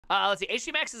Let's see.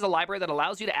 Htmx is a library that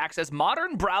allows you to access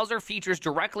modern browser features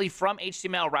directly from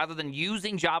HTML rather than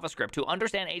using JavaScript. To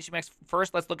understand HTMX,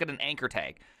 first let's look at an anchor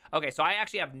tag. Okay, so I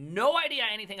actually have no idea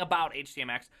anything about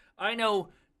HTMX. I know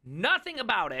nothing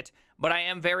about it, but I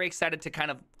am very excited to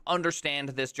kind of understand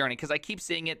this journey because I keep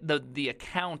seeing it. The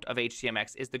account of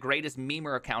HTMX is the greatest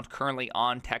memer account currently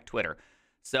on tech Twitter.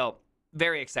 So,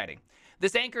 very exciting.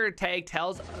 This anchor tag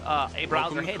tells a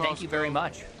browser, hey, thank you very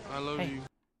much. I love you.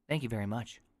 Thank you very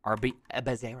much. RB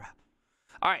Bezera.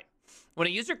 All right. When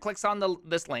a user clicks on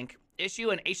this link,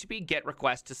 issue an HTTP GET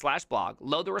request to /blog,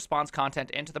 load the response content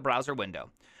into the browser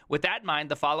window. With that in mind,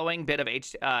 the following bit of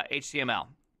HTML.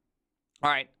 All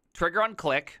right. Trigger on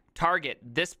click, target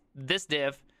this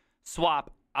div,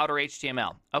 swap outer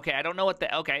HTML. Okay, I don't know what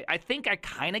okay, I think I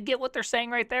kind of get what they're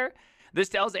saying right there. This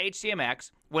tells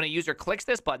HTMX when a user clicks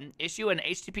this button, issue an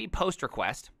HTTP post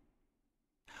request.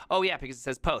 Oh yeah, because it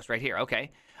says post right here.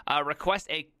 Okay, request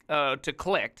to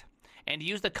clicked and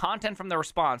use the content from the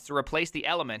response to replace the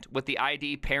element with the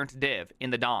ID parent div in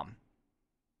the DOM.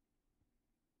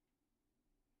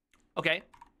 Okay,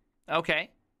 okay.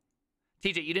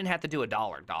 TJ, you didn't have to do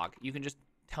 $1, dog. You can just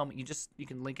tell me. You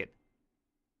can link it.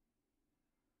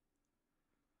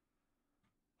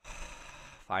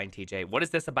 Fine, TJ. What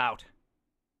is this about?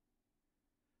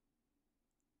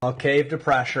 I'll cave to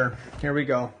pressure. Here we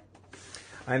go.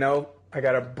 I know I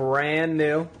got a brand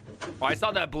new. Oh, I saw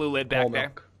that blue lid back there.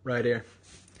 Milk right here.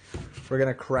 We're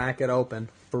gonna crack it open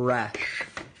fresh.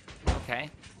 Okay.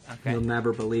 Okay. You'll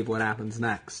never believe what happens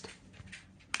next.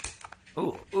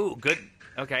 Ooh, good.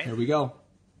 Okay. Here we go.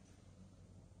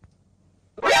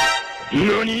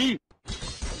 NANI?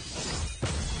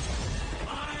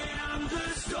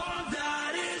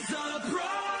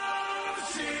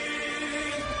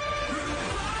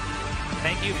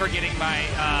 Thank you for getting my,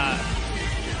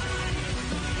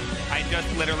 I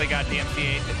just literally got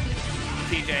DMCA'd,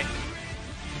 TJ.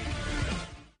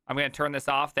 I'm going to turn this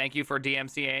off. Thank you for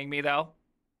DMCAing me, though.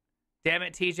 Damn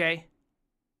it, TJ.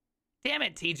 Damn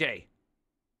it, TJ.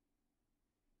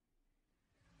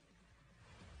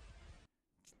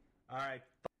 All right.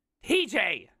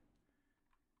 TJ!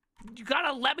 You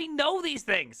gotta let me know these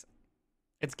things.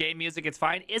 It's game music. It's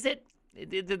fine. Is it?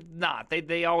 It's not.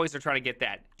 They always are trying to get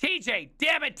that. TJ!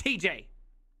 Damn it, TJ!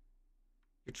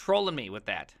 You're trolling me with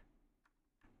that.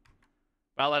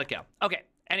 But I'll let it go. Okay.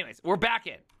 Anyways, we're back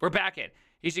in. We're back in.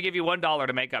 He should give you $1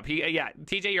 to make up. Yeah,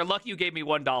 TJ, you're lucky you gave me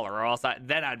 $1 or else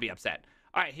then I'd be upset.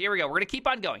 All right, here we go. We're going to keep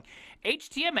on going.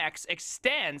 HTMX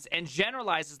extends and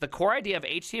generalizes the core idea of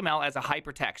HTML as a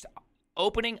hypertext,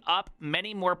 opening up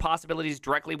many more possibilities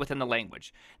directly within the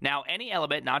language. Now, any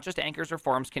element, not just anchors or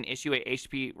forms, can issue a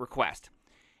HTTP request.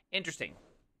 Interesting.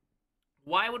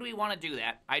 Why would we want to do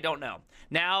that? I don't know.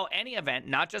 Now, any event,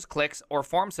 not just clicks or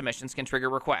form submissions, can trigger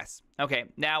requests. Okay,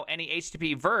 now any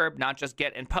HTTP verb, not just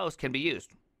get and post, can be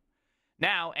used.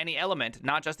 Now, any element,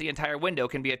 not just the entire window,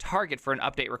 can be a target for an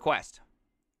update request.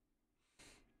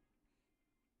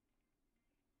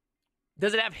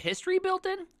 Does it have history built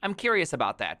in? I'm curious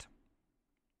about that.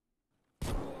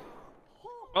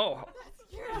 Oh,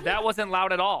 that wasn't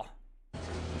loud at all.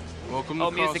 Welcome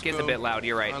to music is a Costco. bit loud.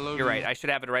 You're right. You're right. I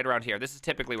should have it right around here. This is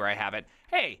typically where I have it.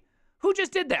 Hey, who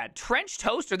just did that? Trench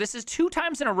Toaster. This is 2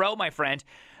 times in a row, my friend.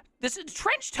 This is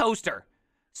Trench Toaster.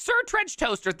 Sir Trench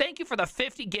Toaster, thank you for the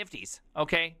 50 gifties,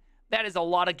 okay? That is a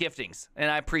lot of giftings, and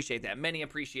I appreciate that. Many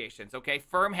appreciations, okay?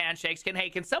 Firm handshakes.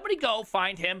 Can somebody go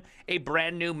find him a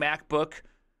brand new MacBook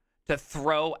to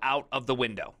throw out of the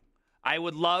window? I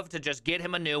would love to just get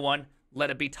him a new one, let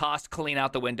it be tossed clean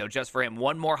out the window just for him.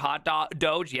 One more hot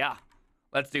Doge? Yeah,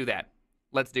 let's do that.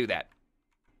 Let's do that.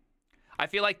 I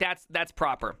feel like that's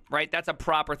proper, right? That's a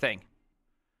proper thing.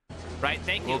 Right,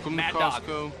 thank you, Welcome Mad to Dog.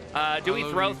 Costco. Do we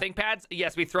throw ThinkPads?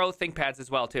 Yes, we throw ThinkPads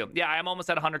as well, too. Yeah, I'm almost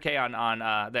at 100K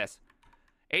on this.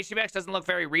 HTMX doesn't look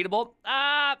very readable.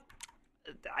 I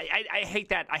hate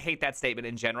that. I hate that statement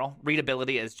in general.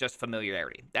 Readability is just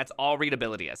familiarity. That's all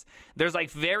readability is. There's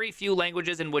like very few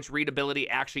languages in which readability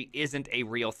actually isn't a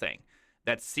real thing.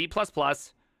 That's C++. This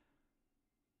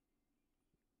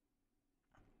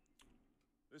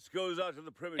goes out to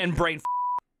the primitive. And brain.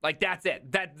 Like, that's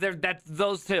it. That's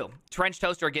those two. Trench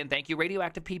Toaster, again, thank you.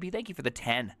 Radioactive PB, thank you for the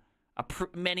 10.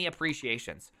 Many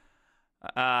appreciations.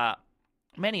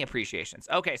 Many appreciations.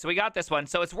 Okay, so we got this one.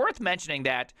 So it's worth mentioning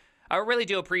that I really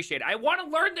do appreciate it. I want to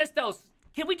learn this, though.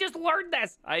 Can we just learn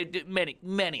this? I do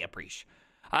many appreciate.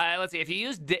 Let's see. If you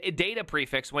use data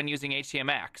prefix when using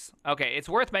HTMX, okay, it's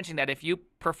worth mentioning that if you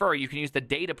prefer, you can use the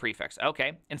data prefix.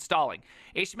 Okay, installing.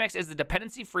 HTMX is the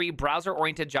dependency-free,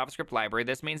 browser-oriented JavaScript library.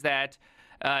 This means that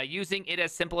Using it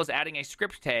as simple as adding a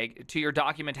script tag to your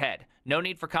document head. No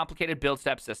need for complicated build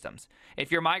step systems.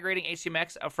 If you're migrating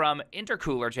HTMX from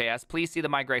Intercooler.js, please see the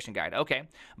migration guide. Okay.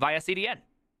 Via CDN.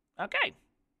 Okay.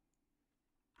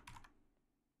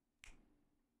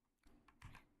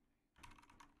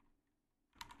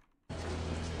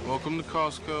 Welcome to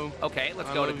Costco. Okay, let's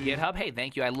go to GitHub. Hey,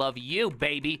 thank you. I love you,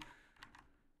 baby.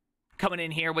 Coming in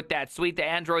here with that sweet the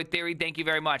Android theory. Thank you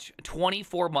very much.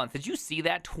 24 months. Did you see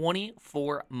that?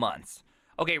 24 months.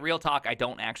 Okay, real talk. I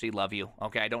don't actually love you.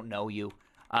 Okay, I don't know you.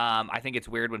 I think it's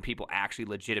weird when people actually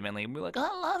legitimately be like, I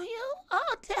love you.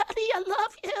 Oh, daddy, I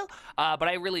love you. But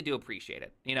I really do appreciate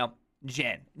it. You know,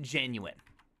 genuine.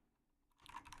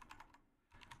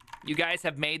 You guys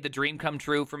have made the dream come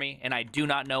true for me, and I do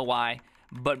not know why.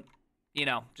 But, you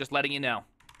know, just letting you know.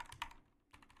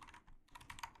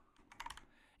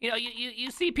 You know,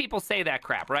 you see people say that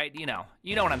crap, right? You know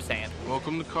what I'm saying.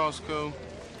 Welcome to Costco.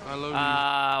 I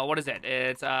love you. What is it?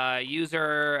 It's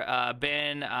user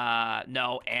bin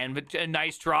no, and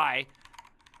nice try.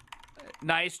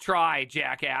 Nice try,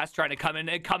 jackass, trying to come in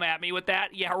and come at me with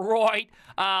that. Yeah, right.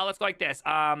 Let's go like this.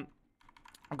 Go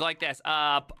like this.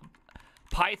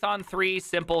 Python 3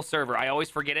 simple server. I always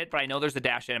forget it, but I know there's a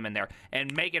dash M in there.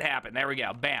 And make it happen. There we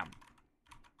go. Bam.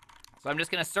 So I'm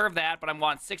just gonna serve that, but I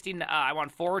want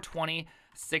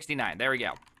 42069. There we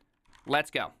go.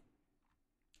 Let's go.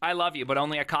 I love you, but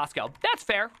only at Costco. That's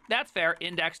fair. That's fair.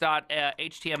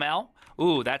 Index.html.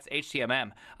 Ooh, that's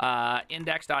HTML.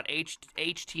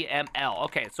 Index.html.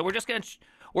 Okay, so we're just going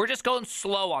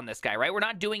slow on this guy, right? We're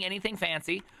not doing anything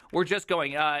fancy. We're just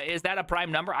going. Is that a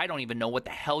prime number? I don't even know what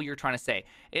the hell you're trying to say.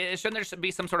 Shouldn't there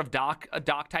be some sort of doc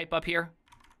type up here?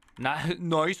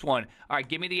 Nice one. All right,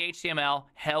 give me the HTML.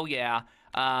 Hell yeah.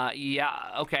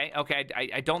 Yeah. Okay.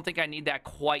 I don't think I need that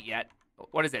quite yet.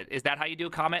 What is it? Is that how you do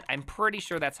a comment? I'm pretty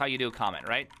sure that's how you do a comment,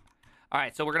 right? All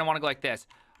right, so we're gonna want to go like this.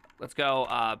 Let's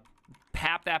go.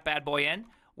 Pap that bad boy in.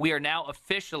 We are now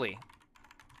official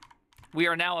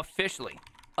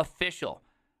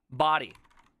body.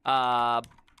 Whoa.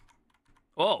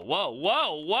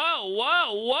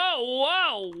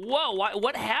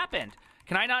 What happened?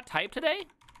 Can I not type today?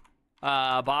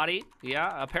 Body.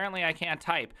 Yeah, apparently I can't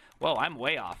type. Whoa, I'm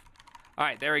way off. All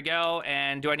right, there we go.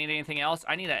 And do I need anything else?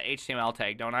 I need an HTML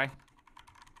tag, don't I?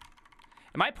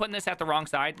 Am I putting this at the wrong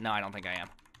side? No, I don't think I am.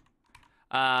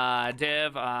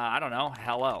 Div, I don't know.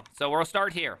 Hello. So we'll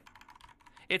start here.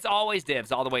 It's always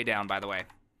divs all the way down, by the way.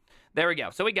 There we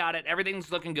go. So we got it.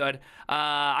 Everything's looking good.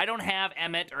 I don't have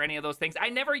Emmet or any of those things. I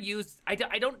never use... I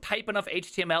don't type enough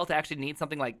HTML to actually need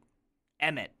something like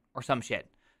Emmet or some shit.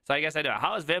 So I guess I do.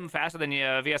 How is Vim faster than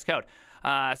VS Code?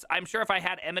 So I'm sure if I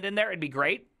had Emmet in there, it'd be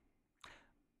great.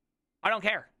 I don't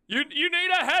care. You need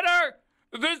a header.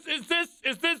 Is this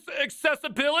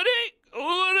accessibility?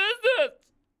 What is this?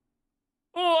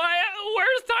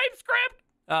 Where's TypeScript?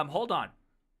 Hold on.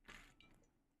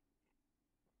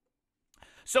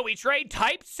 So we trade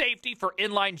type safety for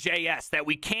inline JS that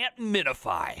we can't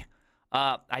minify.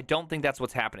 I don't think that's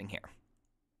what's happening here.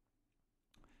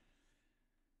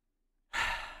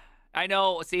 I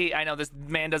know. See, I know this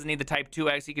man doesn't need the type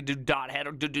 2x. He could do dot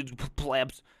header, do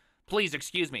plebs. Please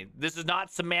excuse me. This is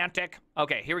not semantic.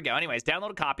 Okay, here we go. Anyways,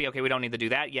 download a copy. Okay, we don't need to do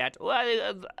that yet.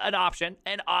 An option.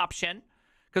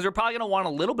 Because we're probably going to want a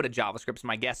little bit of JavaScript, is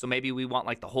my guess. So maybe we want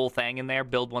like the whole thing in there,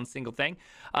 build one single thing.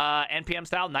 NPM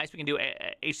style, nice. We can do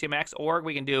HTMX, or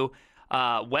we can do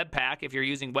Webpack. If you're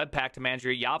using Webpack to manage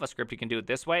your JavaScript, you can do it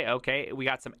this way. Okay, we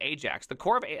got some AJAX. The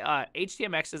core of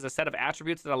HTMX is a set of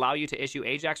attributes that allow you to issue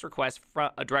AJAX requests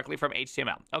directly from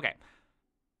HTML. Okay.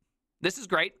 This is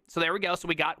great. So there we go. So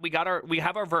we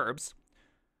have our verbs.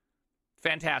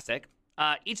 Fantastic.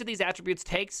 Each of these attributes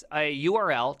takes a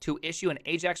URL to issue an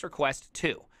AJAX request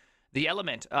to. The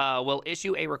element will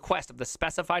issue a request of the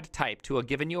specified type to a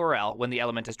given URL when the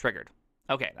element is triggered.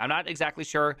 Okay, I'm not exactly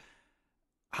sure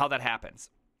how that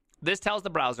happens. This tells the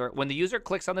browser when the user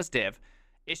clicks on this div,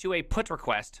 issue a put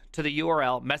request to the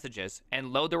URL messages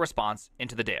and load the response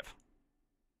into the div.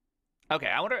 Okay,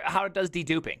 I wonder how it does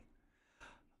deduping.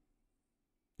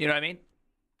 You know what I mean?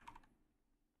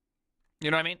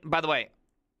 You know what I mean? By the way,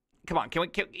 come on,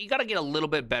 you gotta get a little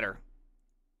bit better.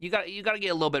 You gotta get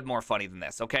a little bit more funny than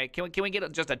this, okay? Can we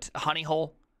get just a honey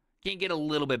hole? Can you get a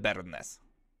little bit better than this?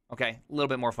 Okay, a little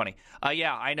bit more funny.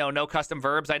 Yeah, I know, no custom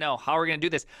verbs. I know. How are we gonna do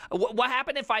this? What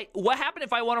happened if I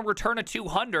want to return a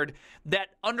 200 that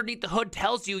underneath the hood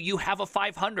tells you have a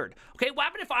 500? Okay, what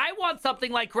happened if I want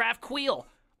something like GraphQL?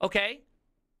 Okay.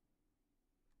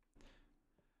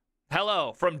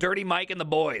 Hello from Dirty Mike and the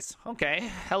boys.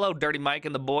 Okay. Hello, Dirty Mike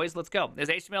and the boys. Let's go. Is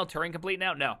HTML Turing complete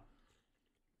now? No.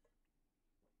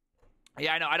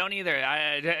 Yeah, I know. I don't either.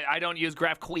 I don't use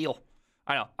GraphQL.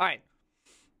 I know. All right.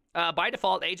 By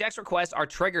default, AJAX requests are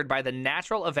triggered by the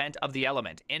natural event of the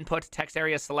element. Input, text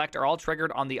area, select are all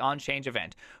triggered on the onChange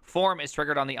event. Form is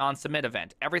triggered on the onSubmit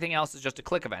event. Everything else is just a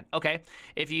click event. Okay.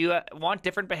 If you want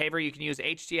different behavior, you can use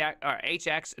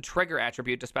HX trigger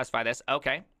attribute to specify this.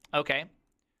 Okay. Okay.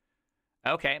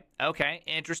 Okay. Okay.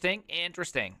 Interesting.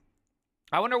 Interesting.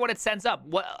 I wonder what it sends up.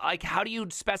 What, like, how do you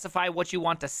specify what you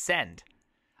want to send?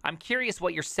 I'm curious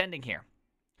what you're sending here,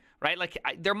 right? Like,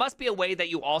 there must be a way that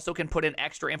you also can put in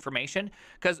extra information,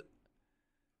 because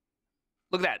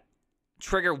look at that.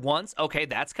 Trigger once. Okay,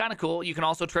 that's kind of cool. You can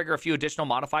also trigger a few additional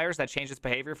modifiers that change its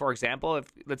behavior. For example,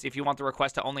 let's see, if you want the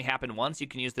request to only happen once, you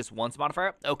can use this once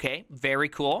modifier. Okay, very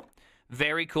cool.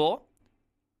 Very cool.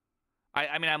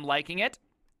 I mean, I'm liking it.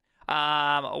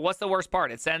 What's the worst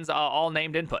part? It sends all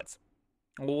named inputs.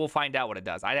 We'll find out what it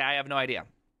does. I have no idea.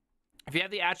 If you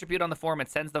have the attribute on the form, it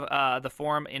sends the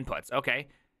form inputs. Okay.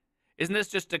 Isn't this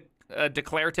just a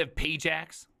declarative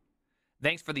PJAX?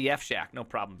 Thanks for the F-Shack. No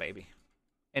problem, baby.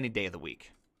 Any day of the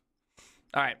week.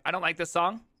 All right. I don't like this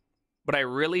song, but I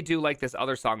really do like this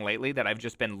other song lately that I've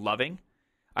just been loving.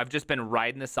 I've just been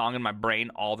riding this song in my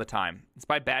brain all the time. It's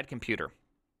by Bad Computer. All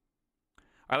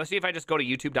right. Let's see if I just go to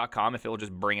youtube.com if it will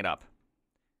just bring it up.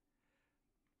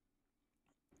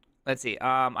 Let's see.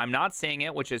 I'm not seeing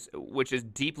it, which is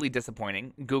deeply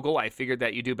disappointing. Google, I figured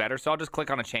that you do better, so I'll just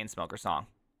click on a Chainsmoker song.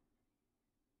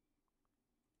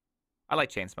 I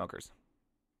like Chainsmokers.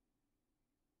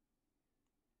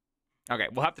 Okay,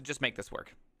 we'll have to just make this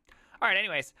work. All right,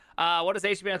 anyways, what is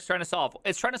Htmx trying to solve?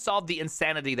 It's trying to solve the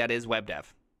insanity that is web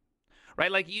dev,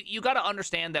 right? Like, you got to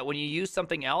understand that when you use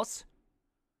something else,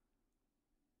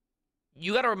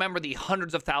 you got to remember the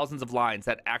hundreds of thousands of lines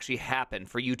that actually happen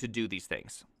for you to do these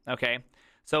things, okay?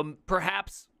 So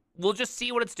perhaps we'll just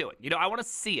see what it's doing. You know, I want to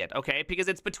see it, okay? Because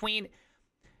it's between...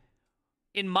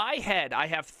 In my head, I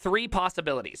have three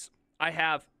possibilities. I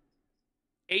have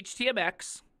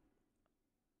HTMX,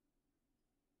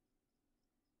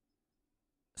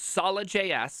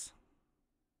 Solid.js,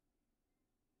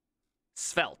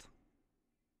 Svelte.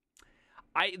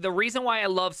 The reason why I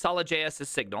love Solid.js is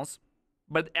signals.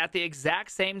 But at the exact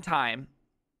same time,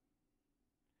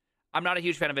 I'm not a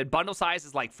huge fan of it. Bundle size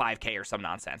is like 5K or some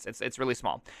nonsense. It's really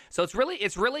small. So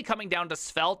it's really coming down to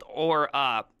Svelte or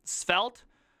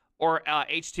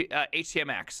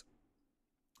HTMX.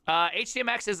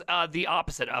 HTMX is the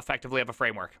opposite, effectively, of a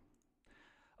framework.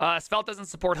 Svelte doesn't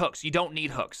support hooks. You don't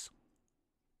need hooks.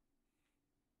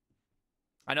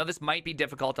 I know this might be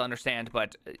difficult to understand,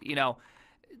 but you know,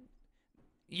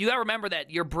 you got to remember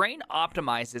that your brain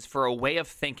optimizes for a way of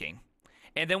thinking.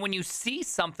 And then when you see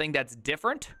something that's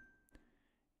different,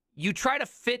 you try to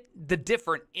fit the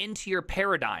different into your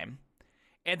paradigm.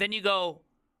 And then you go,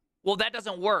 well, that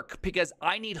doesn't work because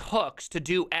I need hooks to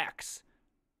do X.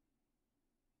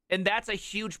 And that's a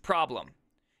huge problem.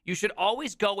 You should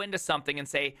always go into something and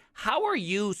say, how are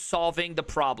you solving the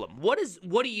problem? What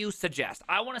do you suggest?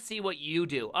 I want to see what you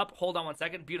do. Hold on one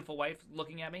second. Beautiful wife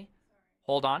looking at me.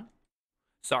 Hold on.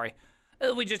 Sorry.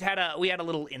 We had a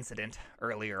little incident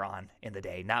earlier on in the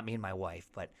day. Not me and my wife,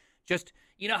 but just,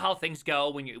 you know how things go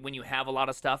when you have a lot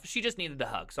of stuff. She just needed a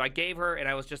hug. So I gave her, and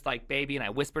I was just like, baby, and I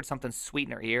whispered something sweet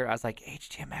in her ear. I was like,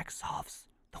 HTMX solves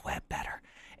the web better.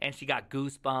 And she got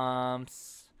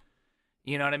goosebumps.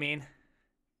 You know what I mean?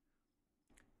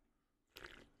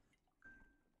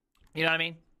 You know what I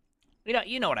mean?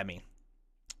 You know what I mean.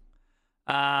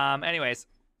 Anyways.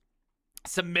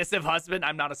 Submissive husband?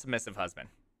 I'm not a submissive husband.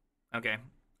 Okay?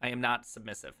 I am not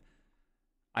submissive.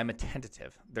 I'm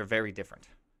attentive. They're very different.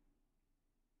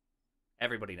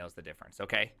 Everybody knows the difference,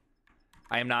 okay?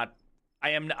 I'm not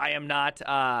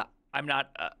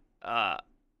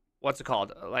what's it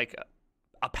called? Like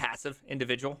a passive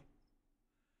individual.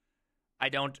 I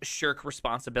don't shirk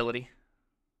responsibility.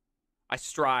 I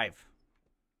strive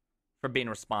for being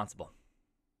responsible.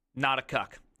 Not a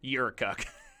cuck. You're a cuck.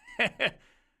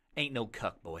 Ain't no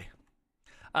cuck, boy.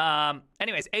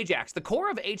 Anyways, Ajax. The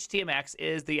core of HTMX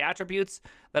is the attributes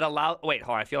that allow... Wait,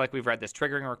 hold on. I feel like we've read this.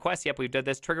 Triggering a request. Yep, we've done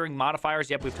this. Triggering modifiers.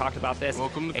 Yep, we've talked about this.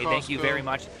 Welcome to Hey, Costco. thank you very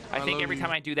much. I think every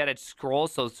time I do that, it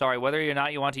scrolls. So sorry. Whether or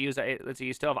not you want to use... Let's see.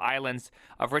 You still have islands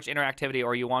of rich interactivity,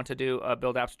 or you want to do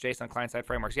build apps with JSON client-side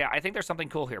frameworks. Yeah, I think there's something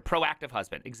cool here. Proactive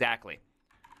husband. Exactly.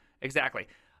 Exactly.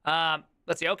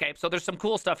 Let's see. Okay, so there's some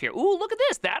cool stuff here. Ooh, look at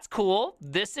this. That's cool.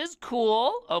 This is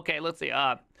cool. Okay, let's see.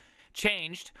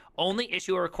 Changed. Only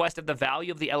issue a request if the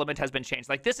value of the element has been changed.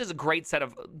 Like, this is a great set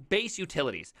of base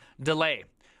utilities. Delay.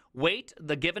 Wait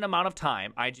the given amount of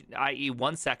time, i.e.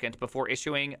 1 second, before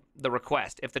issuing the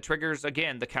request. If the triggers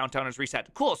again, the countdown is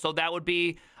reset. Cool. So that would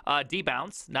be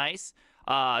debounce. Nice.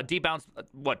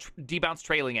 Debounce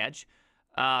trailing edge.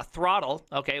 Throttle.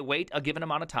 Okay. Wait a given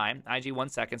amount of time, i.e. 1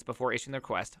 second, before issuing the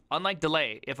request. Unlike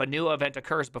delay, if a new event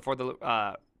occurs before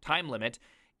the time limit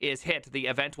is hit, the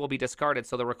event will be discarded,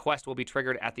 so the request will be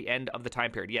triggered at the end of the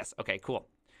time period. Yes. Okay. Cool.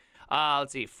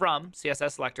 Let's see. From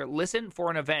CSS selector, listen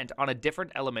for an event on a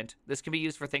different element. This can be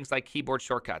used for things like keyboard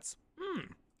shortcuts.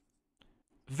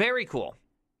 Very cool.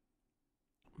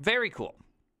 Very cool.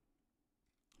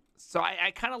 So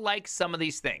I kind of like some of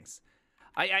these things.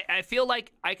 I feel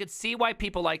like I could see why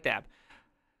people like that.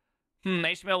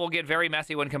 HTML will get very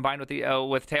messy when combined with the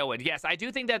with Tailwind. Yes, I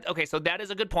do think that. Okay, so that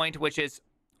is a good point. Which is,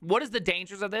 what is the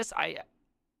dangers of this? I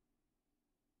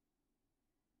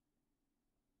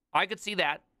could see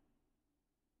that.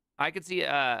 I could see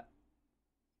that.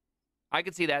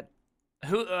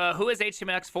 Who is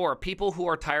HTMX for? People who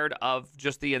are tired of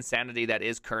just the insanity that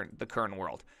is the current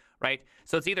world, right?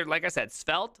 So it's either, like I said,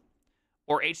 Svelte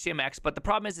or HTMX, but the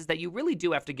problem is that you really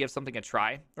do have to give something a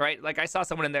try, right? Like I saw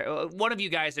someone in there, one of you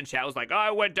guys in chat was like, oh,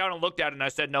 I went down and looked at it and I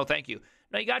said, no, thank you.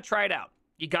 No, you got to try it out.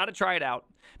 You got to try it out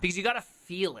because you got to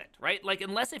feel it, right? Like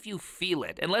unless if you feel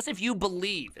it, unless if you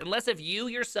believe, unless if you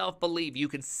yourself believe you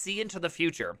can see into the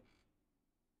future,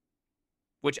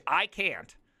 which I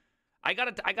can't. I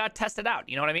gotta test it out.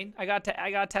 You know what I mean? I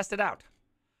gotta test it out.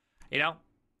 You know?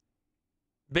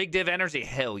 Big div energy.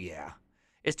 Hell yeah.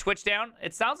 Is Twitch down?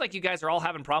 It sounds like you guys are all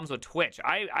having problems with Twitch.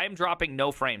 I'm dropping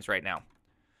no frames right now.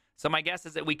 So my guess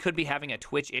is that we could be having a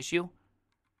Twitch issue.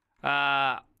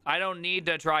 I don't need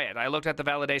to try it. I looked at the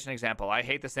validation example. I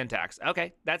hate the syntax.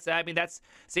 Okay,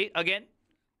 see, again,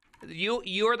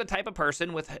 you're the type of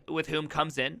person with whom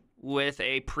comes in with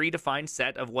a predefined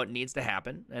set of what needs to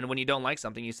happen, and when you don't like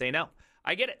something, you say no.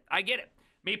 I get it.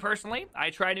 Me personally, I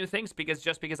try new things because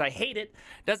just because I hate it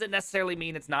doesn't necessarily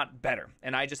mean it's not better,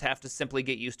 and I just have to simply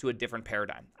get used to a different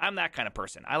paradigm. I'm that kind of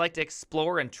person. I like to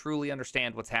explore and truly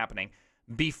understand what's happening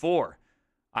before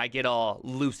I get all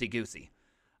loosey-goosey.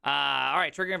 All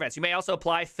right, triggering events. You may also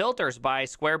apply filters by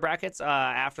square brackets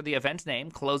after the event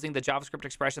name, closing the JavaScript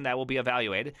expression that will be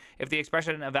evaluated. If the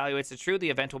expression evaluates as true,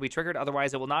 the event will be triggered.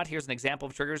 Otherwise, it will not. Here's an example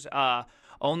of triggers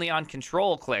only on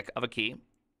control click of a key.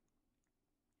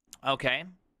 Okay.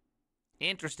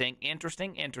 Interesting.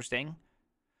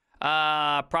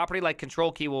 Property like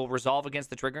control key will resolve against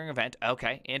the triggering event.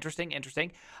 Okay.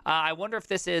 Interesting. I wonder if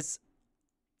these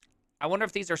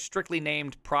are strictly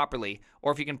named properly,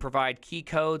 or if you can provide key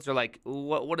codes, or like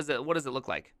what does it look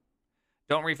like?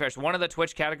 Don't refresh. One of the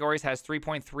Twitch categories has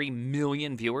 3.3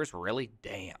 million viewers. Really?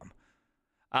 Damn.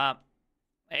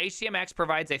 HTMX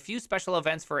provides a few special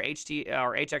events for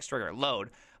HX trigger.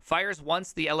 Load fires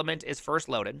once the element is first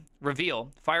loaded.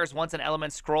 Reveal fires once an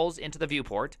element scrolls into the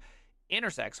viewport.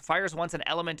 Intersects fires once an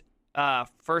element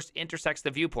first intersects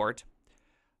the viewport.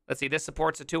 Let's see, this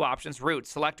supports the two options. Root,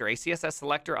 selector, a CSS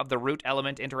selector of the root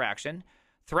element interaction.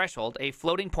 Threshold, a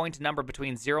floating point number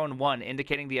between 0 and 1,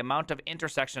 indicating the amount of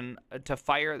intersection to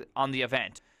fire on the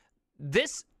event.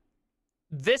 This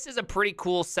is a pretty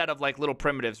cool set of like little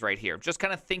primitives right here. Just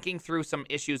kind of thinking through some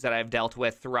issues that I've dealt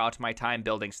with throughout my time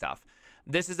building stuff.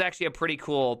 This is actually a pretty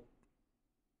cool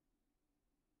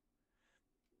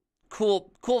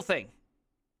thing,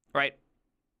 right?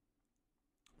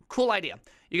 Cool idea.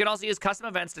 You can also use custom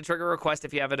events to trigger a request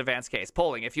if you have an advanced case.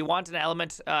 Polling. If you want an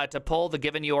element to pull the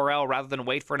given URL rather than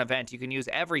wait for an event, you can use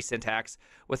every syntax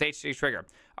with HTTP trigger.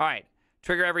 All right.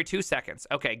 Trigger every 2 seconds.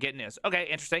 Okay, get news. Okay,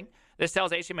 interesting. This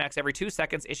tells HTMX every 2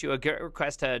 seconds issue a GET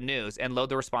request to news and load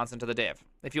the response into the div.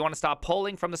 If you want to stop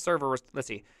polling from the server, let's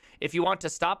see. If you want to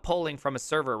stop polling from a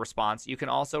server response, you can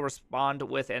also respond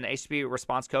with an HTTP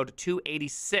response code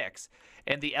 286,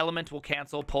 and the element will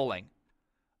cancel polling.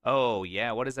 Oh,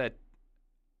 yeah. What is that?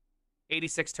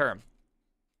 86 term.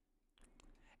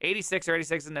 86 or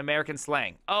 86 is an American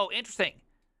slang. Oh, interesting.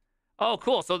 Oh,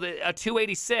 cool. So a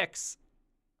 286.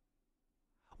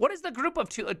 What is the group of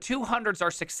 200s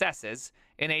are successes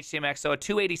in HTMX? So a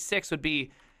 286 would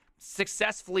be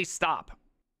successfully stop.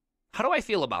 How do I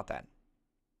feel about that?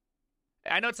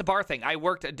 I know it's a bar thing.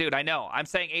 Dude, I know. I'm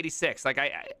saying 86. Like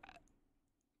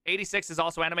 86 is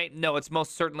also anime? No, it's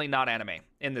most certainly not anime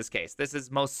in this case. This is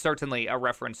most certainly a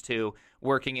reference to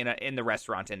working in the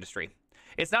restaurant industry.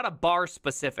 It's not a bar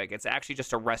specific. It's actually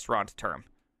just a restaurant term,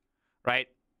 right?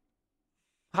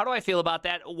 How do I feel about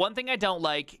that? One thing I don't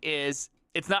like is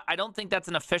I don't think that's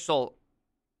an official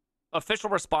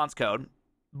response code,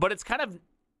 but it's kind of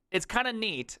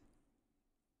neat.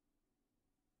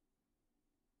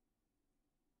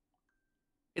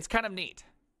 It's kind of neat.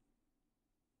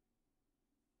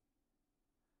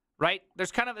 right?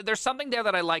 There's something there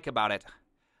that I like about it.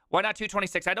 Why not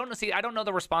 226? I don't know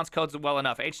the response codes well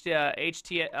enough.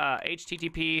 HTTP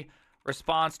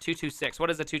response 226. What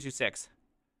is a 226?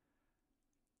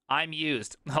 I'm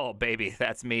used. Oh, baby,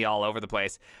 that's me all over the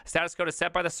place. Status code is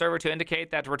set by the server to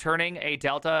indicate that returning a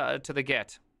delta to the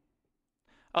get.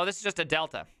 Oh, this is just a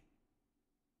delta.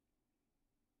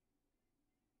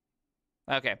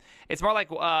 Okay, it's more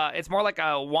like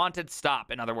a wanted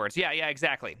stop. In other words, yeah,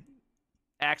 exactly.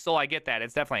 Axel, I get that.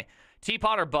 It's definitely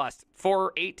teapot or bust.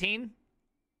 418.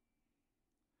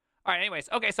 All right. Anyways,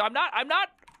 okay. So I'm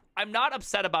not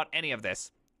upset about any of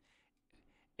this.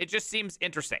 It just seems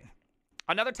interesting.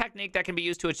 Another technique that can be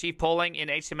used to achieve polling in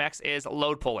Htmx is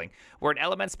load polling, where an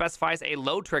element specifies a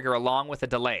load trigger along with a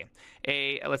delay.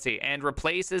 And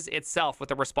replaces itself with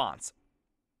a response.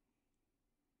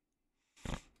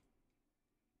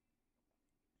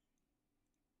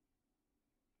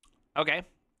 Okay.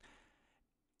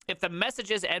 If the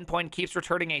messages endpoint keeps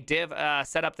returning a div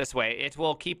set up this way, it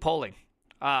will keep polling.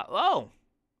 Oh,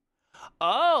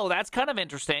 that's kind of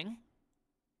interesting.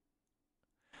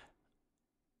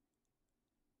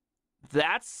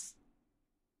 That's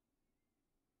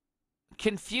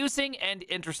confusing and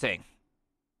interesting.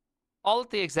 All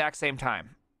at the exact same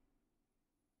time.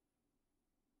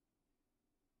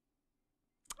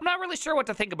 I'm not really sure what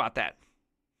to think about that.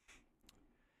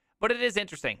 But it is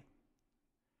interesting.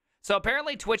 So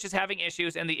apparently Twitch is having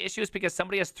issues, and the issue is because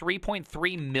somebody has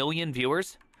 3.3 million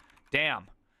viewers. Damn.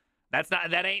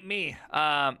 That ain't me.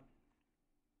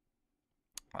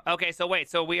 Okay, so wait.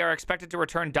 So we are expected to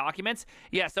return documents?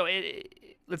 Yeah, so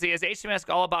let's see. Is HTMX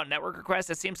all about network requests?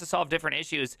 It seems to solve different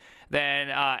issues than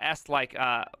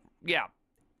yeah.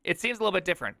 It seems a little bit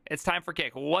different. It's time for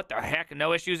kick. What the heck?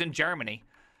 No issues in Germany.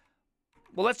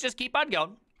 Well, let's just keep on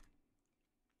going.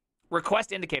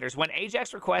 Request indicators. When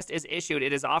AJAX request is issued,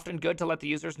 it is often good to let the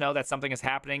users know that something is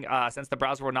happening since the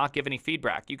browser will not give any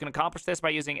feedback. You can accomplish this by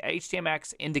using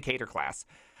Htmx indicator class.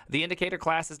 The indicator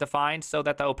class is defined so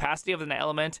that the opacity of an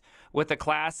element with the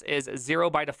class is 0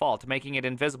 by default, making it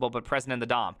invisible but present in the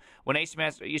DOM. When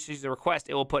HTMX issues a request,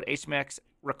 it will put HTMX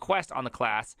request on the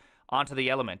class onto the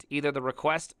element, either the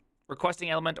requesting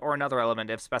element or another element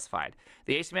if specified.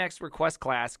 The HTMX request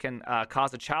class can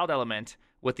cause a child element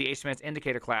with the HTMX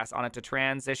indicator class on it to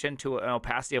transition to an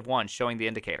opacity of 1, showing the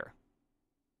indicator.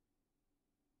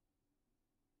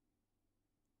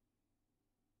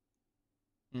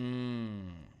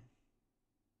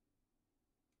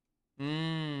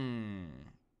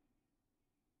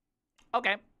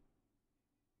 Okay.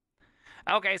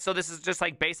 Okay, so this is just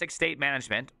like basic state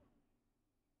management.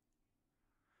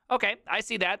 Okay, I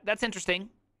see that. That's interesting.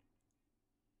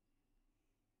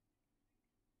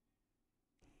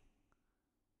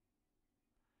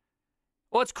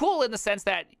 Well, it's cool in the sense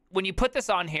that when you put this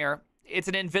on here, it's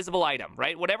an invisible item,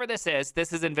 right? Whatever this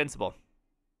is invincible.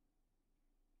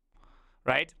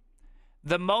 Right?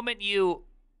 The moment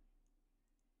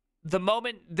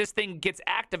this thing gets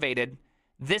activated,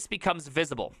 this becomes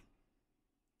visible.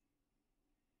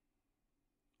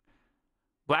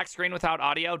 Black screen without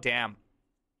audio? Damn.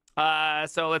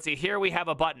 So let's see. Here we have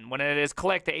a button. When it is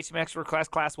clicked, the HTMX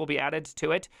request class will be added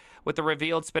to it with the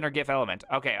revealed spinner GIF element.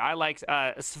 Okay, I like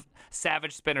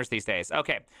savage spinners these days.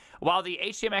 Okay, while the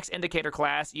HTMX indicator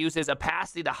class uses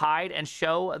opacity to hide and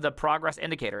show the progress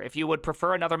indicator. If you would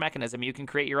prefer another mechanism, you can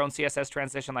create your own CSS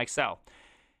transition like so.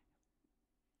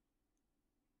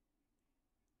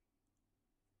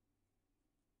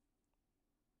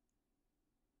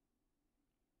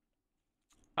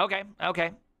 Okay.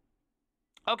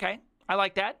 Okay, I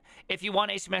like that. If you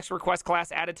want HTMX request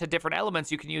class added to different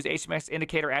elements, you can use HTMX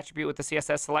indicator attribute with the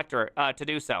CSS selector to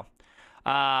do so.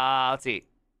 Let's see.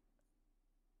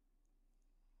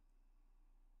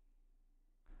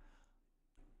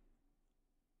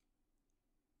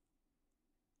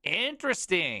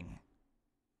 Interesting.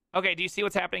 Okay, do you see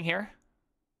what's happening here?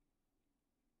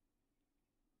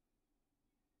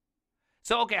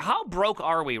 So, okay, how broke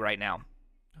are we right now?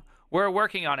 We're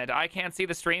working on it. I can't see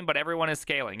the stream, but everyone is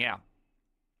scaling, yeah.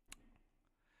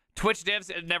 Twitch divs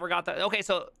never got that. Okay,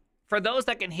 so for those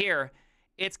that can hear,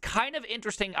 it's kind of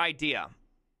interesting idea.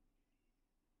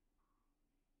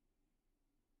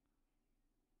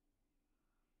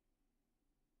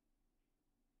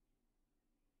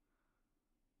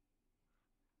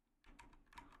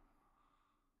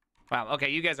 Wow, okay,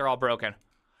 you guys are all broken.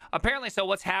 Apparently, so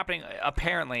what's happening,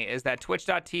 apparently, is that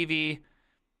twitch.tv,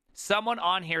 someone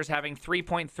on here is having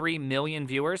 3.3 million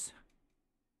viewers.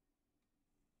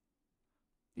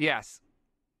 Yes.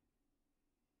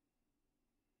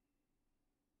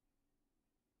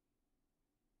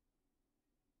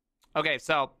 Okay,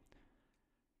 so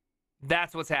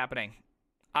That's what's happening.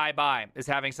 iBuy is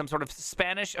having some sort of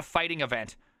Spanish fighting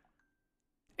event.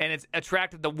 And it's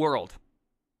attracted the world.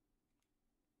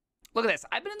 Look at this.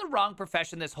 I've been in the wrong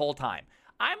profession this whole time.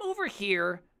 I'm over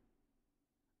here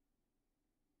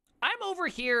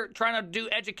trying to do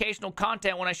educational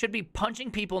content when I should be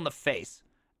punching people in the face.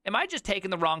 Am I just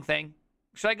taking the wrong thing?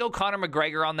 Should I go Conor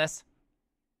McGregor on this?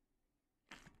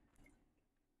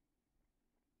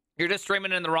 You're just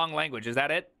streaming in the wrong language. Is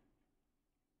that it?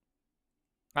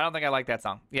 I don't think I like that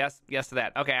song. Yes to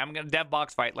that. Okay, I'm going to dev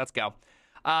box fight. Let's go.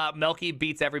 Melky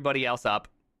beats everybody else up.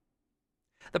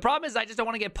 The problem is I just don't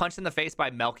want to get punched in the face by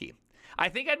Melky. I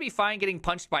think I'd be fine getting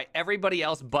punched by everybody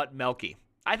else but Melky.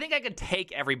 I think I could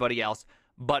take everybody else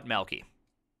but Melky.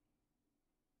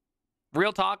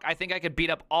 Real talk, I think I could beat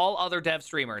up all other dev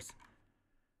streamers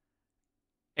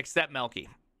except Melky.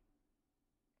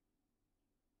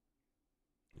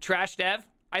 Trash Dev?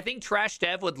 I think Trash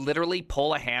Dev would literally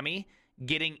pull a hammy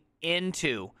getting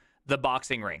into the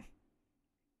boxing ring.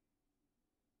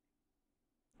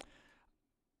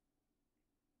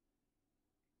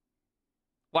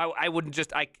 Well, I wouldn't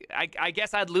just... I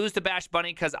guess I'd lose to Bash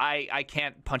Bunny because I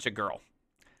can't punch a girl.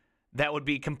 That would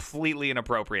be completely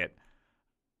inappropriate.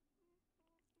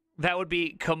 That would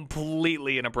be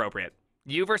completely inappropriate.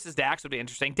 You versus Dax would be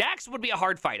interesting. Dax would be a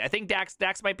hard fight. I think Dax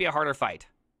might be a harder fight.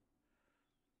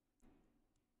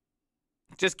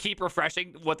 Just keep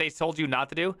refreshing what they told you not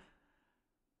to do.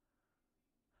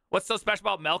 What's so special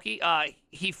about Melky?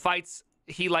 He fights.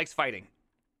 He likes fighting.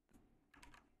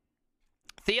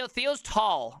 Theo's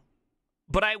tall,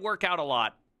 but I work out a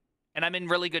lot, and I'm in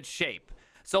really good shape.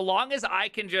 So long as I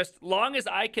can get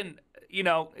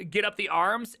up the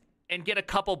arms and get a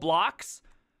couple blocks,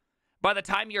 by the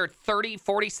time you're 30,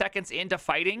 40 seconds into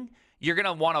fighting, you're going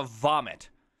to want to vomit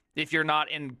if you're not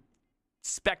in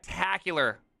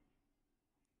spectacular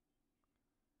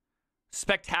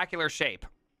shape.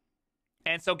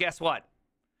 And so guess what?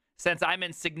 Since I'm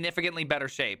in significantly better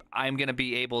shape, I'm going to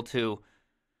be able to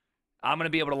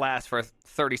last for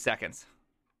 30 seconds,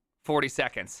 40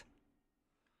 seconds.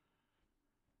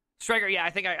 Striker, yeah, I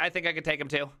think I could take him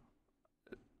too.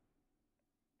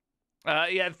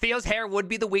 Yeah, Theo's hair would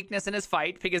be the weakness in his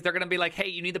fight because they're going to be like, hey,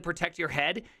 you need to protect your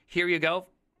head. Here you go.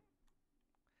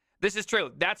 This is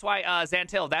true. That's why,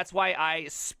 Zantil, that's why I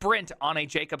sprint on a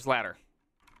Jacob's ladder.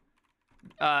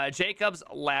 Jacob's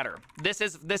ladder. This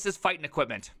is fighting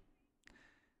equipment.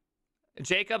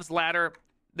 Jacob's ladder.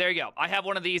 There you go. I have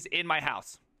one of these in my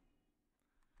house.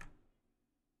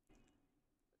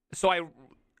 So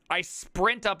I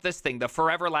sprint up this thing, the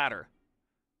forever ladder.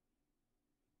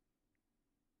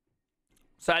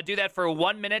 So I do that for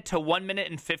 1 minute to 1 minute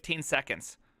and 15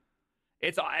 seconds.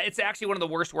 It's actually one of the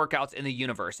worst workouts in the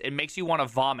universe. It makes you want to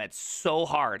vomit so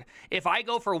hard. If I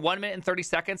go for 1 minute and 30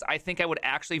 seconds, I think I would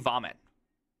actually vomit.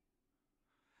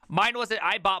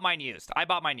 I bought mine used.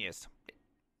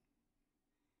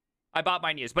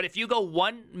 But if you go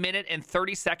 1 minute and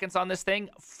 30 seconds on this thing,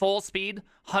 full speed,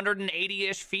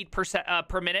 180-ish feet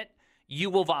per minute, you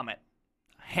will vomit.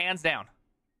 Hands down.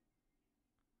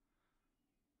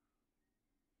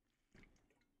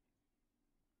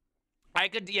 I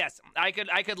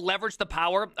could leverage the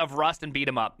power of Rust and beat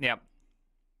him up. Yeah.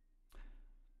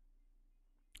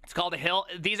 It's called a hill.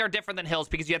 These are different than hills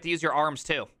because you have to use your arms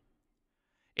too.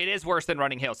 It is worse than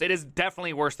running hills. It is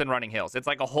definitely worse than running hills. It's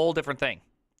like a whole different thing.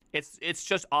 It's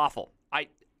just awful.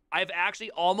 I've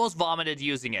actually almost vomited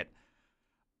using it.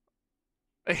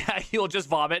 You'll just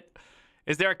vomit.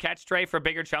 Is there a catch tray for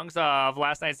bigger chunks of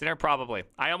last night's dinner? Probably.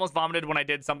 I almost vomited when I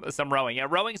did some rowing. Yeah,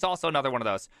 rowing's also another one of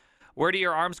those. Where do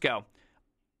your arms go?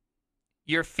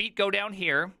 Your feet go down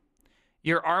here.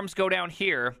 Your arms go down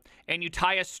here. And you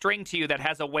tie a string to you that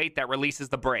has a weight that releases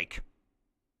the brake.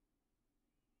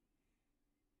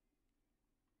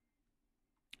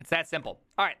 It's that simple.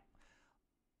 All right.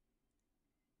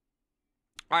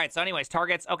 All right, so anyways,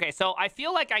 targets. Okay, so I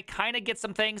feel like I kind of get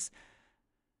some things.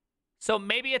 So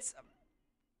maybe it's...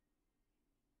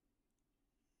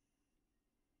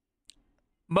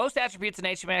 Most attributes in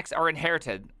Htmx are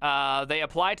inherited. They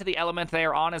apply to the element they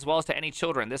are on as well as to any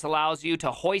children. This allows you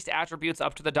to hoist attributes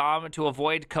up to the DOM to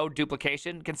avoid code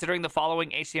duplication, considering the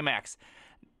following Htmx.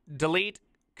 Delete,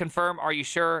 confirm, are you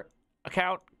sure?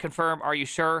 Account, confirm, are you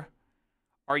sure?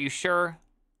 Are you sure?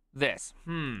 This.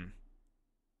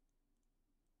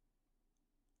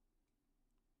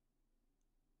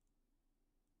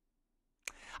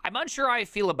 I'm unsure how I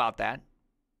feel about that.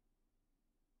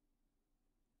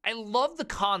 I love the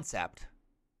concept.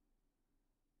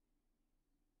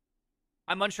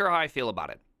 I'm unsure how I feel about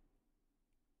it.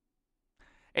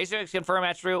 HTMX confirm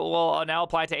attribute will now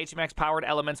apply to HTMX powered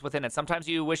elements within it. Sometimes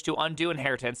you wish to undo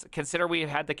inheritance. Consider we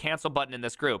had the cancel button in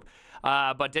this group,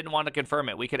 but didn't want to confirm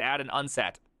it. We could add an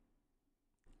unset.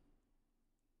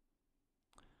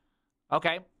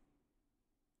 Okay.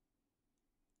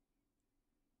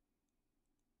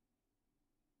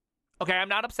 Okay, I'm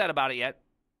not upset about it yet.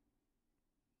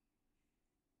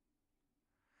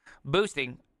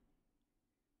 Boosting.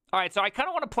 All right, so I kind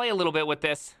of want to play a little bit with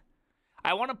this.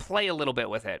 I want to play a little bit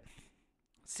with it.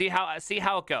 See how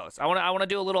it goes. I want to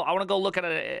do a little. I want to go look at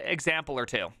an example or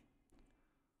two.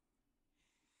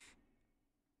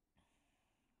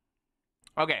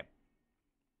 Okay.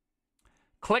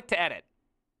 Click to edit.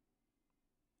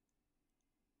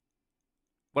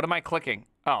 What am I clicking?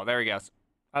 Oh, there he goes.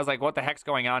 I was like, what the heck's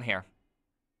going on here?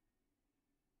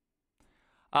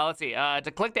 Let's see.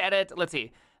 To click to edit, let's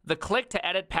see. The click to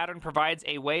edit pattern provides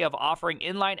a way of offering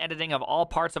inline editing of all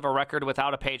parts of a record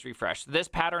without a page refresh. This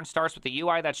pattern starts with the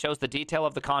UI that shows the detail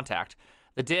of the contact.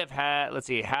 The div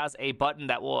has a button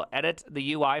that will edit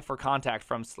the UI for contact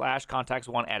from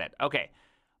 /contacts1edit. Okay,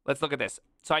 let's look at this.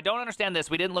 So I don't understand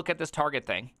this. We didn't look at this target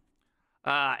thing.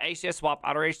 HTS swap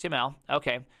outer HTML.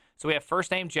 Okay, so we have first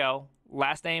name Joe,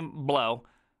 last name Blow,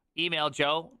 email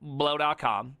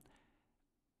joeblow.com,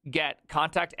 get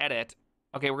contact edit.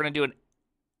 Okay, we're going to do an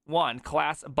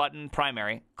class button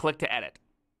primary, click to edit.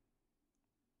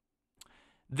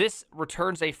 This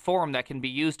returns a form that can be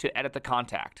used to edit the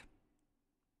contact.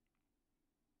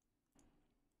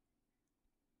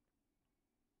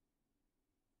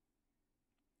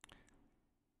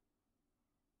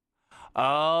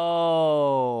 Oh.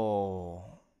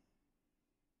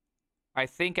 I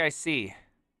think I see.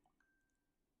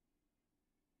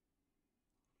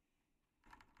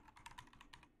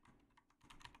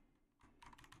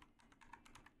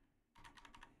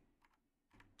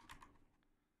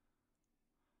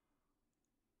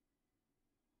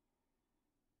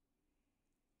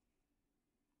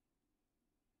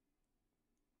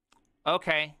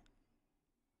 Okay.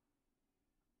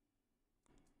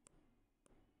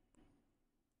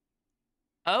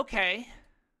 Okay.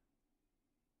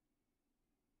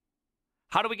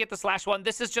 How do we get the /1?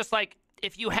 This is just like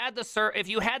if you had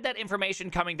that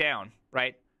information coming down,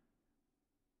 right?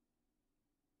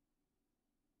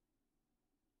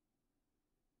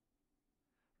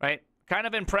 Right? Kind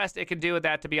of impressed it can do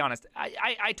that, to be honest.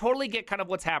 I totally get kind of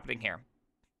what's happening here.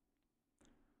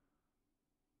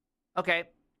 Okay.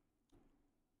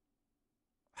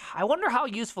 I wonder how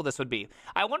useful this would be.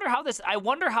 I wonder how this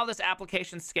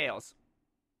application scales.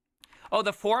 Oh,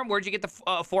 the form. Where'd you get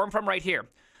the form from? Right here.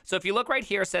 So if you look right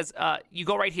here, it says you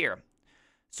go right here.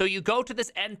 So you go to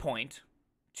this endpoint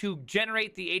to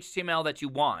generate the HTML that you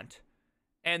want,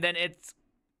 and then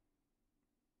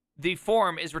the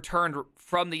form is returned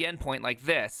from the endpoint like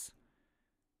this.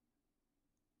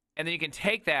 And then you can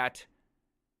take that.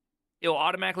 It will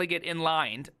automatically get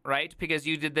inlined, right? Because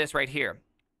you did this right here.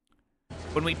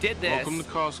 When we did this, Welcome to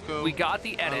Costco. We got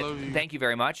the edit. Thank you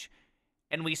very much.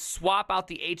 And we swap out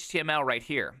the HTML right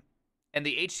here. And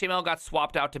the HTML got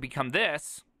swapped out to become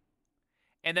this.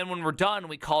 And then when we're done,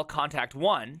 we call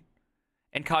contact1.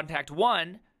 And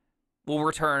contact1 will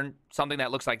return something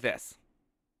that looks like this.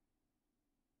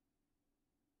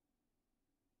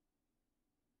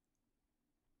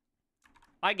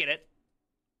 I get it.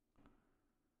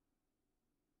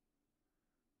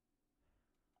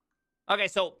 Okay,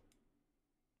 so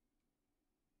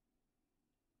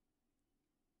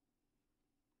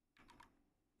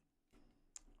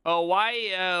oh,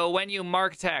 why when you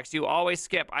mark text, you always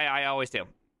skip? I always do.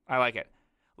 I like it.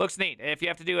 Looks neat. If you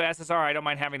have to do SSR, I don't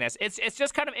mind having this. It's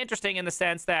just kind of interesting in the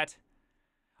sense that,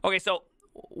 okay, so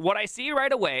what I see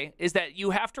right away is that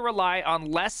you have to rely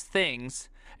on less things.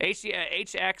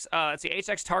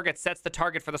 HX target sets the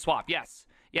target for the swap. Yes,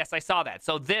 I saw that.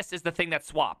 So this is the thing that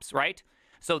swaps, right?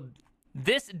 So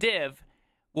this div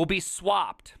will be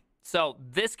swapped. So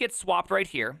this gets swapped right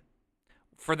here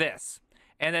for this.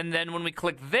 And then when we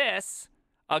click this,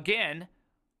 again,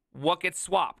 what gets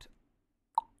swapped,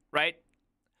 right?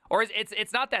 Or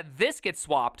it's not that this gets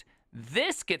swapped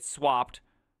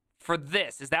for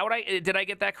this. Is that what did I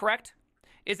get that correct?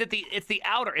 Is it it's the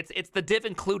outer, it's the div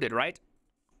included, right?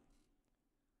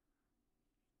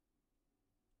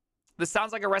 This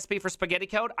sounds like a recipe for spaghetti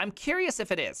code. I'm curious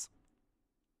if it is.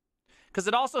 Because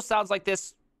it also sounds like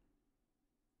this.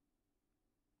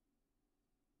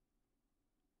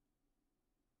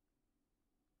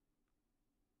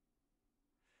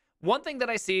 One thing that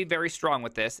I see very strong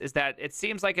with this is that it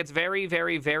seems like it's very,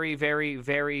 very, very, very,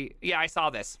 very... Yeah, I saw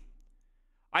this.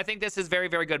 I think this is very,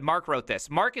 very good. Mark wrote this.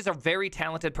 Mark is a very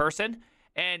talented person,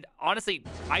 And honestly,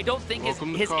 I don't think his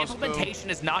Welcome to Costco. implementation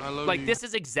is not I love like you. this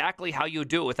is exactly how you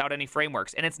do it without any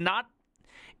frameworks. And it's not,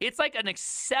 it's like an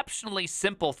exceptionally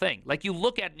simple thing. Like you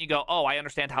look at it and you go, oh, I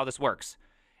understand how this works.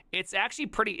 It's actually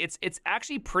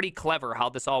pretty clever how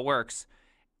this all works.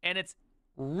 And it's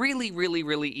really, really,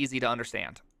 really easy to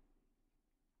understand.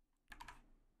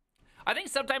 I think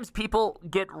sometimes people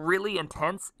get really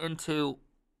intense into...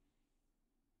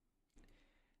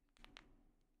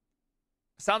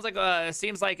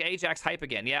 Seems like Ajax hype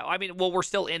again. Yeah, I mean, well, we're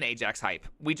still in Ajax hype.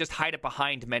 We just hide it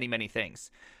behind many, many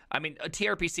things. I mean, a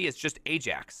TRPC is just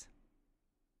Ajax.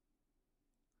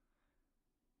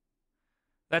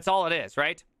 That's all it is,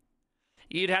 right?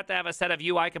 You'd have to have a set of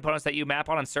UI components that you map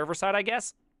on server side, I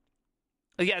guess.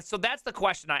 Yeah, so that's the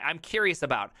question I'm curious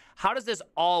about. How does this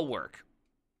all work?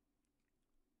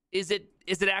 Is it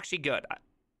actually good?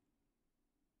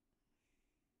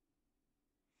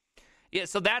 Yeah,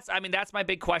 so that's my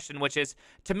big question, which is,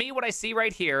 to me, what I see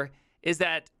right here is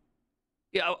that,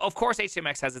 yeah, of course,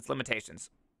 Htmx has its limitations.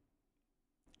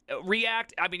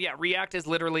 React is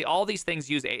literally, all these things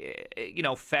use,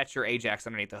 fetch or Ajax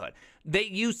underneath the hood. They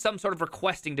use some sort of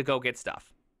requesting to go get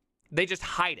stuff. They just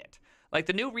hide it. Like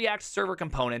the new React server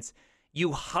components,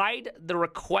 you hide the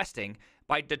requesting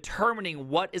by determining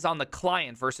what is on the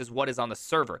client versus what is on the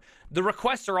server. The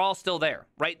requests are all still there,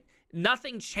 right?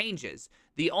 Nothing changes.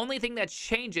 The only thing that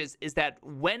changes is that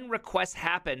when requests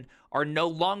happen are no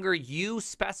longer you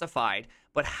specified,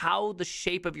 but how the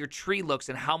shape of your tree looks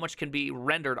and how much can be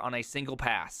rendered on a single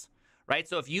pass, right?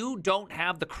 So if you don't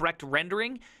have the correct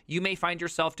rendering, you may find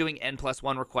yourself doing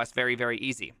n+1 requests very, very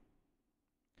easy.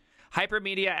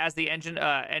 Hypermedia as the engine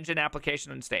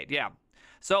application and state. Yeah.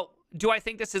 So do I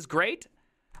think this is great?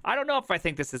 I don't know if I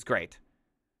think this is great.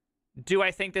 Do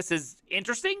I think this is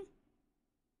interesting?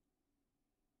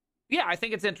 Yeah, I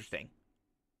think it's interesting.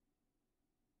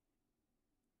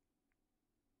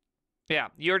 Yeah,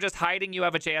 you're just hiding. You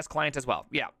have a JS client as well.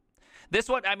 Yeah. This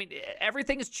one, I mean,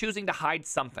 everything is choosing to hide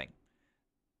something.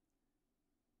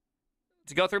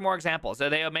 To go through more examples,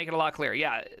 they make it a lot clearer.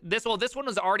 Yeah, this one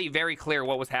was already very clear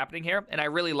what was happening here, and I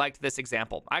really liked this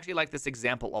example. I actually like this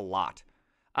example a lot.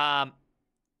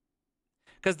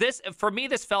 Because for me,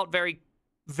 this felt very,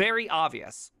 very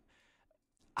obvious.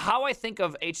 How I think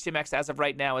of HTMX as of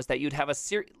right now is that you'd have a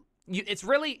series.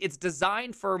 It's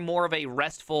designed for more of a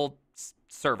RESTful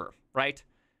server, right?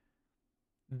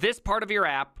 This part of your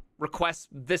app requests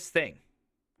this thing,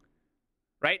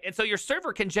 right? And so your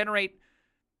server can generate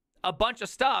a bunch of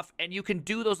stuff, and you can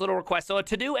do those little requests. So a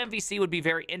to-do MVC would be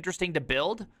very interesting to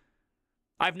build.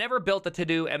 I've never built a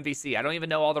to-do MVC. I don't even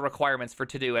know all the requirements for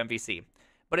to-do MVC.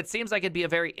 But it seems like it'd be a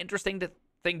very interesting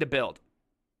thing to build.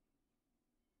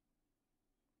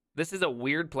 This is a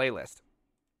weird playlist.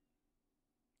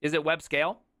 Is it web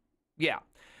scale? Yeah.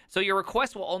 So your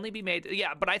request will only be made...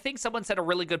 Yeah, but I think someone said a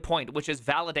really good point, which is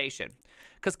validation.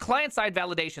 Because client-side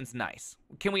validation's nice.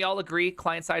 Can we all agree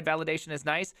client-side validation is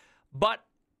nice? But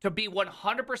to be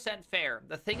 100% fair,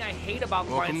 the thing I hate about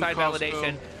client-side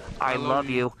validation... I love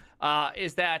you.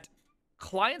 Is that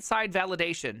client-side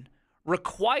validation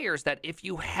requires that if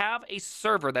you have a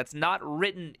server that's not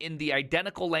written in the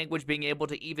identical language, being able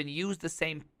to even use the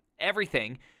same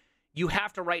everything, you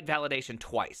have to write validation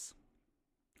twice.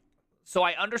 So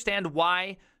I understand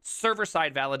why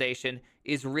server-side validation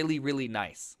is really, really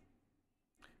nice.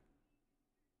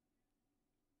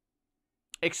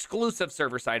 Exclusive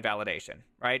server-side validation,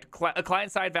 right?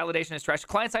 Client-side validation is trash.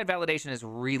 Client-side validation is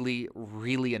really,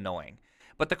 really annoying.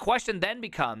 But the question then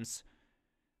becomes,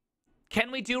 can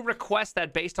we do requests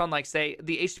that based on, like, say,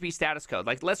 the HTTP status code?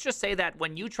 Like, let's just say that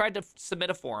when you tried to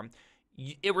submit a form,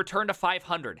 it returned a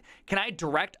 500. Can I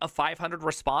direct a 500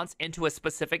 response into a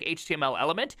specific HTML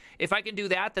element? If I can do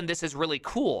that, then this is really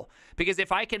cool. Because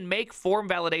if I can make form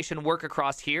validation work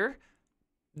across here,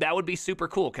 that would be super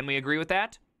cool. Can we agree with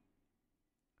that?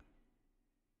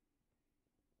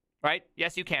 Right?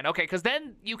 Yes, you can. Okay, because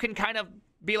then you can kind of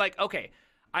be like, okay,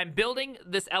 I'm building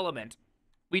this element.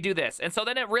 We do this. And so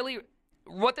then it really...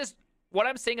 What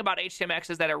I'm seeing about HTMX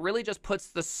is that it really just puts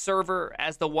the server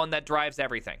as the one that drives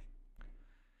everything.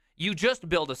 You just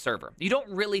build a server. You don't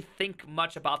really think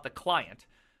much about the client.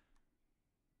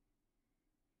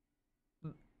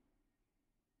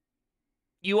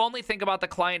 You only think about the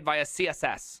client via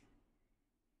CSS,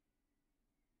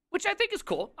 which I think is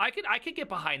cool. I could get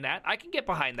behind that. I can get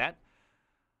behind that.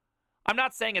 I'm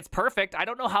not saying it's perfect. I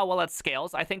don't know how well it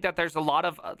scales. I think that there's a lot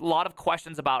of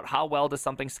questions about how well does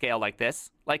something scale like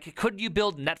this. Like, could you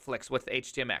build Netflix with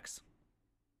HTMX?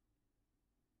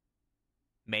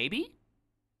 Maybe.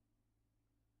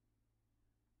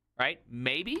 Right?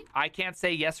 Maybe. I can't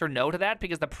say yes or no to that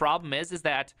because the problem is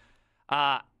that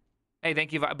Hey,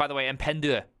 thank you, by the way, and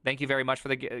Pendu. Thank you very much for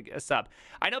the sub.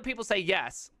 I know people say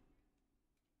yes.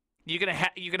 You can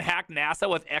hack NASA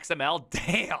with XML?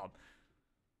 Damn.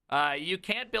 You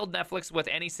can't build Netflix with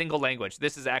any single language.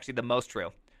 This is actually the most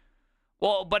true.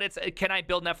 Well, but it's, can I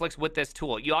build Netflix with this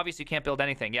tool? You obviously can't build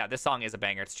anything. Yeah, this song is a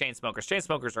banger. It's Chainsmokers.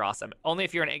 Chainsmokers are awesome. Only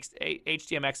if you're an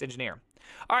HTMX engineer.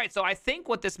 All right, so I think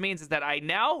what this means is that I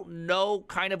now know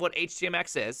kind of what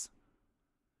HTMX is.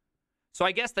 So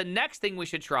I guess the next thing we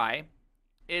should try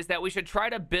is that we should try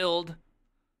to build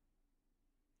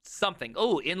something.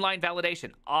 Oh, inline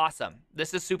validation. Awesome.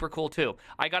 This is super cool too.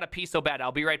 I got to pee so bad.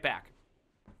 I'll be right back.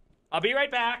 I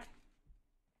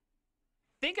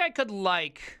think I could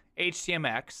like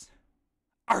HTMX.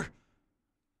 Arr.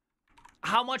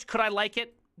 How much could I like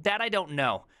it? That I don't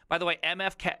know. By the way,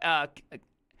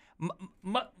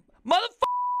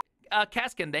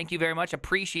 Kaskin, thank you very much.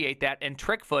 Appreciate that. And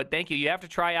Trickfoot, thank you. You have to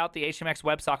try out the HTMX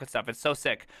WebSocket stuff. It's so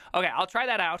sick. Okay, I'll try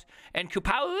that out. And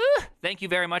Kupau, thank you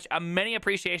very much. Many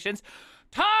appreciations.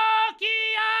 Takia!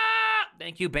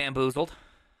 Thank you, Bamboozled.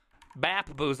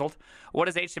 Bapboozled. What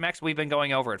is HTMX? We've been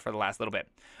going over it for the last little bit.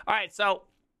 All right, so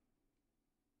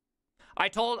I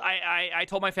told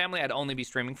my family I'd only be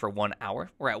streaming for 1 hour.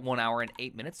 We're at 1 hour and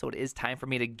 8 minutes, so it is time for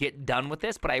me to get done with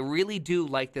this, but I really do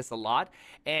like this a lot.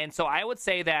 And so I would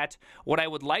say that what I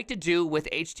would like to do with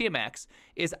HTMX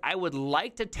is I would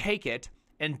like to take it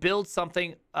and build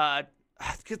something,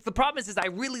 because the problem is I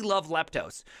really love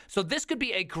Leptos. So this could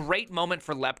be a great moment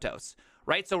for Leptos,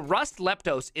 right? So Rust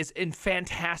Leptos is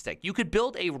fantastic. You could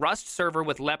build a Rust server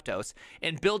with Leptos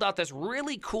and build out this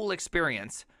really cool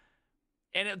experience.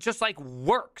 And it just like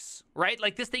works, right?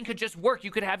 Like this thing could just work.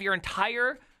 You could have your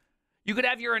entire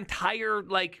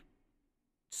like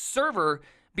server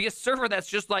be a server that's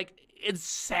just like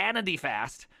insanity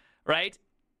fast, right?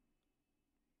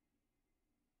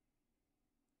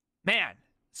 Man,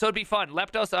 so it'd be fun.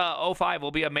 Leptos 05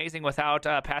 will be amazing without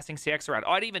passing CX around.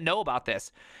 Oh, I didn't even know about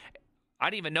this.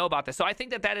 So I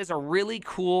think that is a really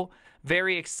cool,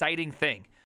 very exciting thing.